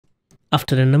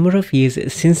After a number of years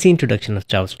since the introduction of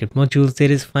JavaScript modules,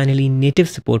 there is finally native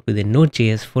support within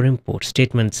NodeJS for import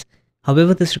statements.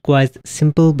 However, this requires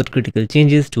simple but critical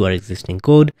changes to our existing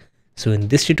code. So in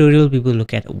this tutorial, we will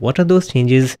look at what are those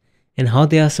changes and how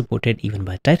they are supported even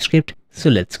by TypeScript. So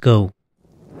let's go.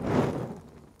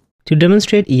 To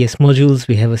demonstrate ES modules,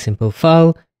 we have a simple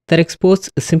file that exports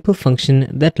a simple function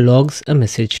that logs a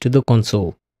message to the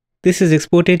console. This is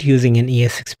exported using an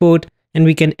ES export, and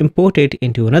we can import it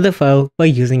into another file by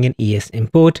using an ES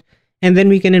import, and then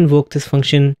we can invoke this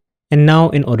function. And now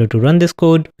in order to run this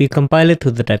code, we compile it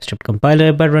through the TypeScript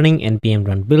compiler by running npm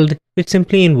run build, which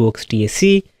simply invokes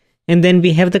tsc, and then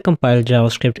we have the compiled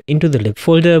JavaScript into the lib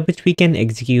folder, which we can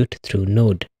execute through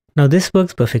Node. Now this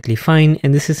works perfectly fine,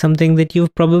 and this is something that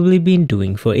you've probably been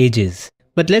doing for ages.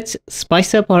 But let's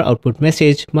spice up our output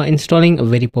message by installing a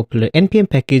very popular npm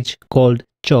package called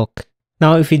Chalk.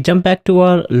 Now if we jump back to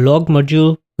our log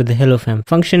module with the HelloFam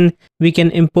function, we can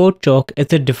import Chalk as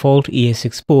the default ES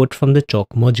export from the Chalk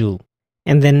module,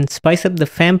 and then spice up the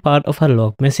fam part of our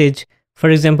log message,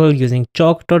 for example using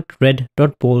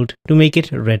chalk.red.bold to make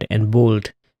it red and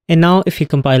bold. And now if we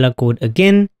compile our code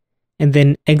again and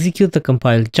then execute the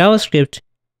compiled JavaScript,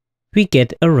 we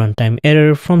get a runtime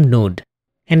error from Node.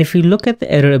 And if we look at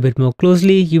the error a bit more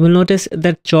closely, you will notice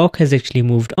that Chalk has actually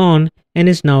moved on and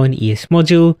is now an ES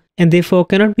module, and therefore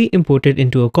cannot be imported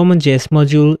into a common JS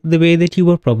module the way that you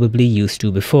were probably used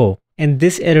to before. And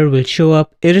this error will show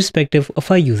up irrespective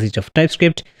of our usage of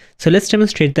TypeScript. So let's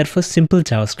demonstrate that for simple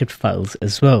JavaScript files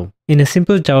as well. In a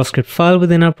simple JavaScript file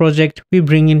within our project, we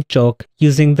bring in Chalk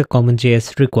using the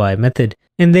CommonJS require method,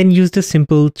 and then use the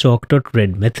simple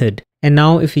chalk.read method. And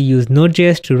now if we use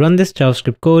NodeJS to run this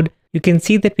JavaScript code, you can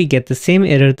see that we get the same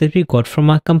error that we got from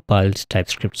our compiled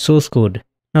TypeScript source code.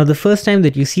 Now the first time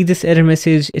that you see this error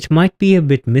message, it might be a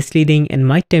bit misleading and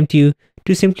might tempt you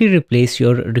to simply replace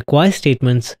your require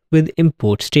statements with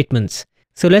import statements.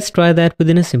 So let's try that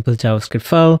within a simple JavaScript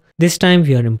file. This time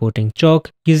we are importing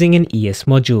Chalk using an ES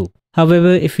module. However,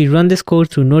 if we run this code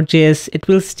through Node.js, it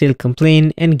will still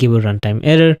complain and give a runtime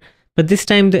error. But this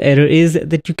time the error is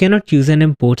that you cannot use an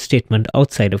import statement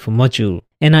outside of a module.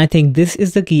 And I think this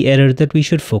is the key error that we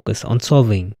should focus on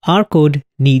solving. Our code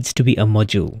needs to be a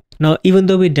module. Now, even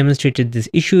though we demonstrated this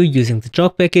issue using the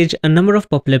Chalk package, a number of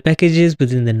popular packages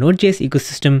within the Node.js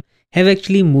ecosystem have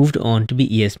actually moved on to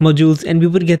be ES modules, and we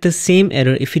would get the same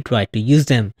error if we tried to use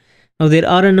them. Now, there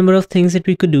are a number of things that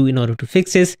we could do in order to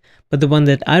fix this, but the one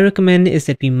that I recommend is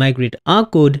that we migrate our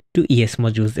code to ES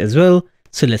modules as well.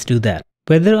 So let's do that.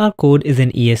 Whether our code is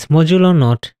an ES module or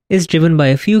not is driven by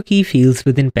a few key fields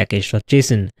within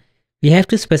package.json. We have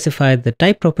to specify the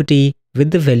type property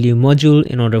with the value module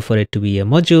in order for it to be a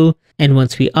module. And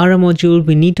once we are a module,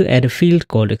 we need to add a field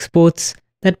called exports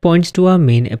that points to our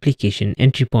main application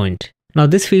entry point. Now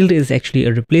this field is actually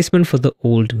a replacement for the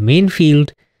old main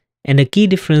field. And a key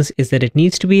difference is that it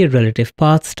needs to be a relative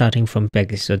path starting from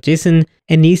package.json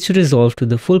and needs to resolve to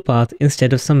the full path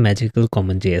instead of some magical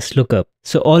CommonJS lookup.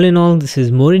 So all in all, this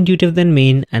is more intuitive than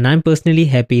main, and I'm personally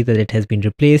happy that it has been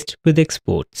replaced with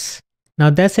exports. Now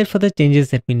that's it for the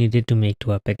changes that we needed to make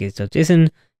to our package.json.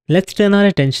 Let's turn our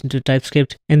attention to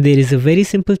TypeScript, and there is a very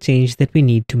simple change that we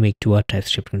need to make to our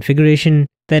TypeScript configuration.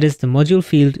 That is, the module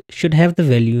field should have the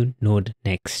value node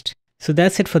next. So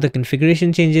that's it for the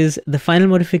configuration changes. The final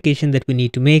modification that we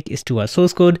need to make is to our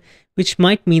source code, which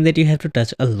might mean that you have to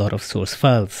touch a lot of source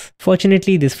files.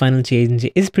 Fortunately, this final change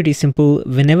is pretty simple.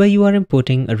 Whenever you are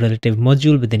importing a relative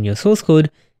module within your source code,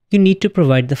 you need to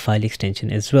provide the file extension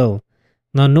as well.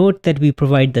 Now note that we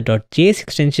provide the .js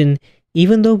extension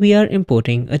even though we are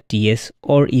importing a TS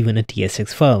or even a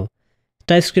TSX file.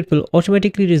 TypeScript will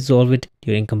automatically resolve it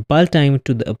during compile time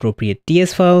to the appropriate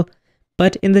TS file,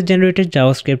 but in the generated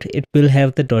JavaScript, it will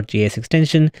have the .js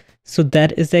extension, so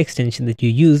that is the extension that you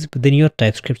use within your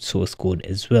TypeScript source code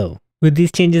as well. With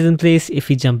these changes in place, if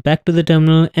we jump back to the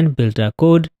terminal and build our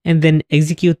code and then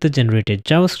execute the generated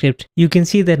JavaScript, you can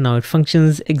see that now it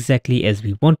functions exactly as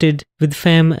we wanted, with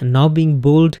fam now being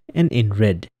bold and in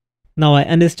red. Now I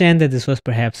understand that this was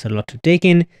perhaps a lot to take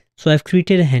in, so I've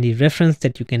created a handy reference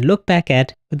that you can look back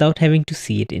at without having to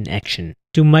see it in action.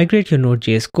 To migrate your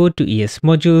Node.js code to ES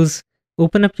modules,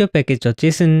 open up your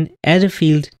package.json, add a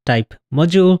field type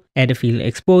module, add a field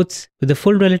exports with a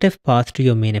full relative path to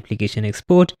your main application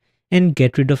export, and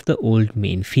get rid of the old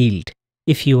main field.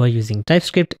 If you are using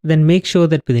TypeScript, then make sure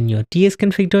that within your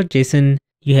tsconfig.json,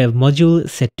 you have module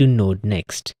set to node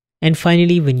next. And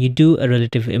finally, when you do a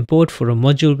relative import for a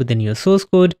module within your source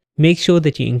code, make sure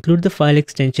that you include the file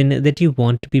extension that you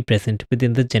want to be present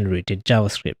within the generated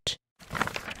JavaScript.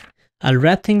 I'll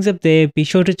wrap things up there. Be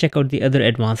sure to check out the other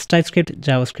advanced TypeScript,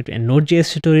 JavaScript, and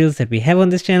NodeJS tutorials that we have on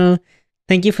this channel.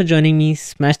 Thank you for joining me.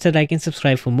 Smash that like and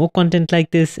subscribe for more content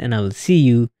like this, and I will see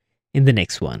you in the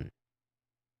next one.